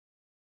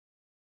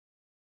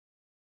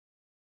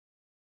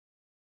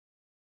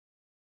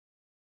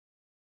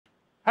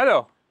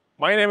Hello,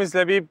 my name is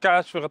Labeeb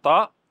Kasif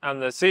Al-Gitta. I'm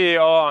the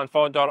CEO and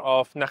founder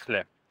of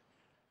Nakhla.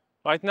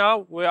 Right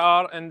now, we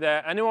are in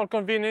the annual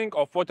convening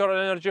of Water and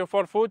Energy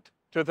for Food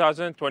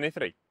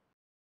 2023.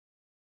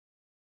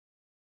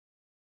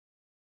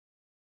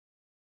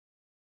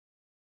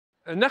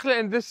 Nakhla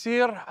in this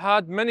year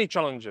had many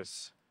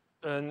challenges,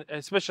 and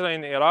especially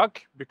in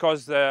Iraq,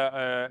 because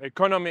the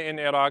economy in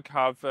Iraq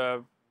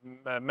have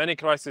many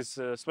crises,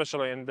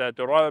 especially in the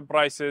oil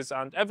prices,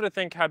 and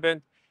everything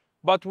happened.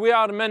 But we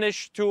are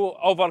managed to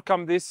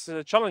overcome these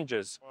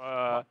challenges.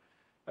 A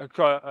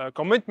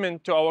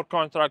commitment to our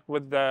contract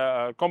with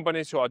the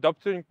companies who are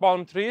adopting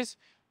palm trees,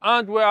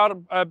 and we are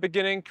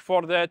beginning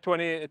for the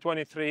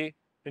 2023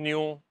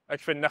 new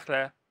Akfin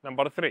Nakhla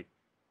number 3.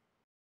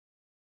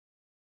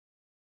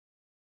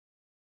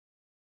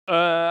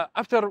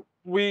 After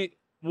we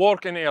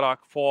work in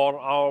Iraq for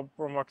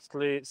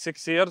approximately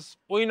 6 years,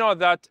 we know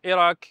that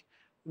Iraq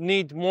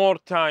need more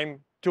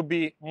time to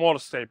be more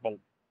stable.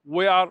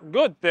 We are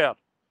good there,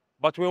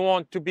 but we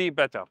want to be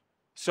better.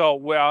 So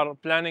we are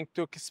planning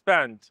to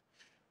expand.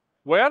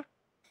 Where?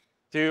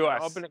 To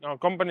US. Opening a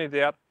company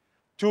there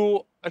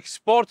to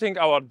exporting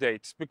our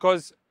dates,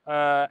 because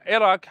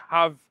Iraq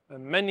have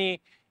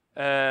many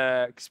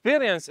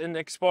experience in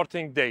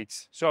exporting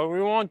dates. So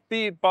we won't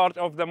be part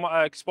of the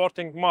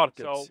exporting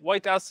market. So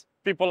wait us,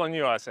 people in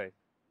USA.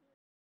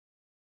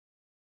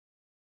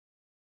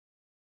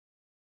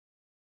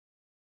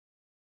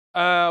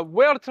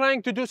 We're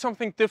trying to do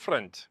something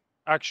different,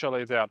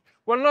 actually, there.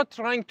 We're not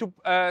trying to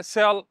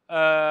sell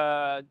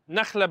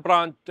Nakhla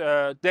brand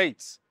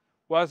dates.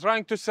 We're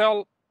trying to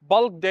sell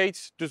bulk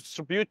dates to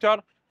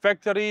distributor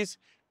factories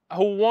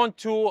who want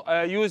to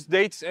use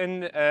dates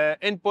in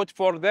input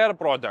for their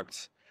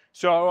products.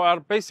 So we are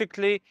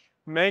basically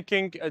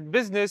making a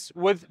business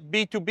with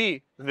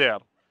B2B there.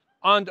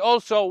 And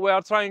also we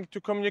are trying to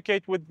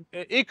communicate with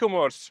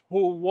e-commerce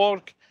who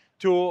work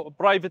to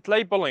private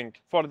labeling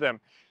for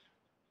them.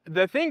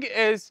 The thing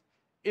is,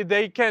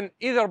 they can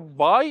either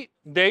buy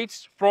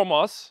dates from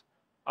us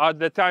at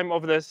the time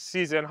of the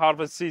season,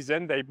 harvest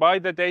season. They buy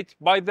the date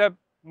by the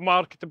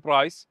market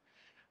price.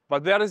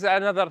 But there is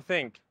another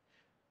thing.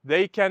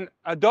 They can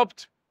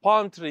adopt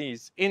palm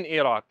trees in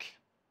Iraq.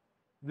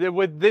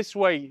 With this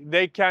way,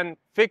 they can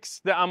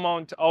fix the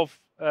amount of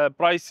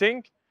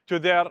pricing to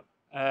their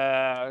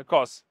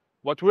cost.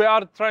 What we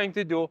are trying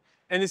to do,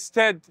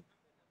 instead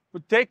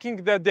of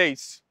taking the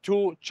dates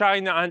to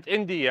China and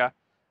India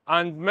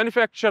and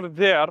manufacture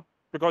there,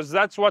 because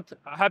that's what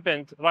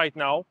happened right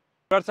now,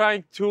 we're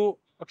trying to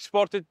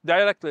export it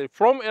directly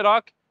from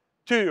Iraq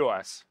to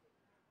US.